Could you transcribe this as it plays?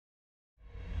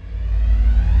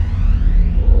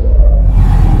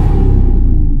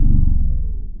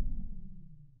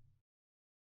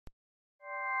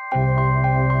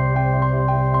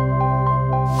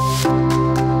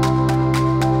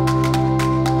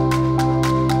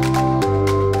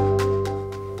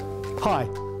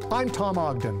I'm Tom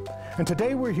Ogden, and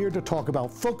today we're here to talk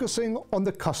about focusing on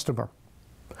the customer.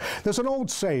 There's an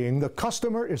old saying, the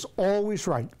customer is always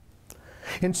right.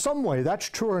 In some way, that's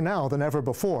truer now than ever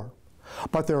before.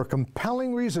 But there are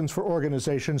compelling reasons for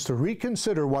organizations to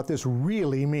reconsider what this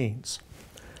really means.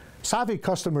 Savvy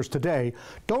customers today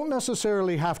don't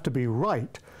necessarily have to be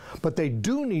right, but they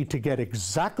do need to get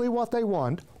exactly what they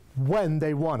want when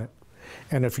they want it.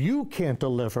 And if you can't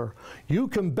deliver, you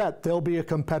can bet there'll be a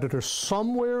competitor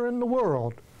somewhere in the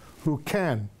world who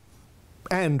can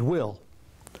and will.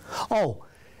 Oh,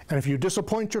 and if you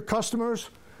disappoint your customers,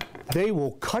 they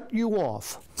will cut you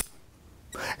off.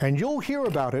 And you'll hear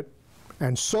about it,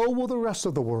 and so will the rest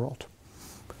of the world,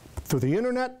 through the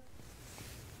internet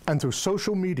and through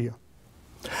social media.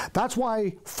 That's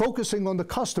why focusing on the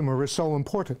customer is so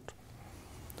important.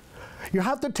 You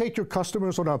have to take your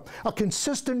customers on a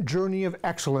consistent journey of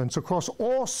excellence across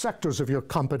all sectors of your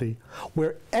company,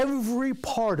 where every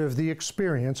part of the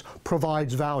experience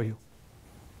provides value.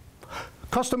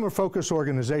 Customer-focused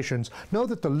organizations know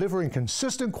that delivering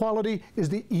consistent quality is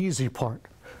the easy part.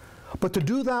 But to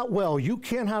do that well, you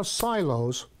can't have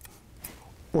silos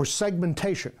or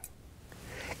segmentation.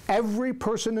 Every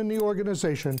person in the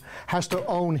organization has to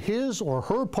own his or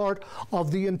her part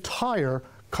of the entire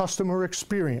customer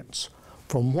experience,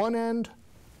 from one end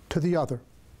to the other.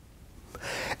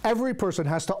 Every person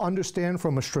has to understand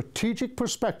from a strategic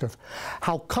perspective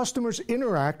how customers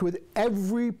interact with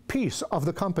every piece of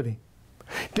the company.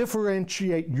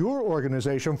 Differentiate your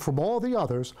organization from all the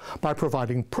others by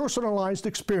providing personalized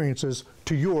experiences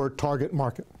to your target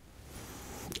market.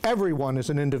 Everyone is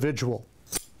an individual,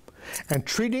 and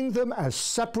treating them as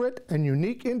separate and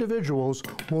unique individuals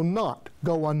will not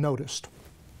go unnoticed.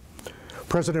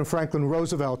 President Franklin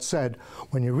Roosevelt said,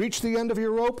 "When you reach the end of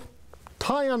your rope,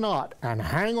 tie a knot and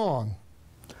hang on."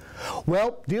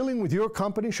 Well, dealing with your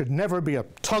company should never be a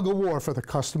tug-of-war for the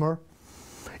customer.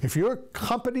 If your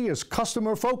company is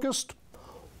customer-focused,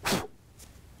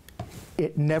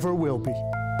 it never will be.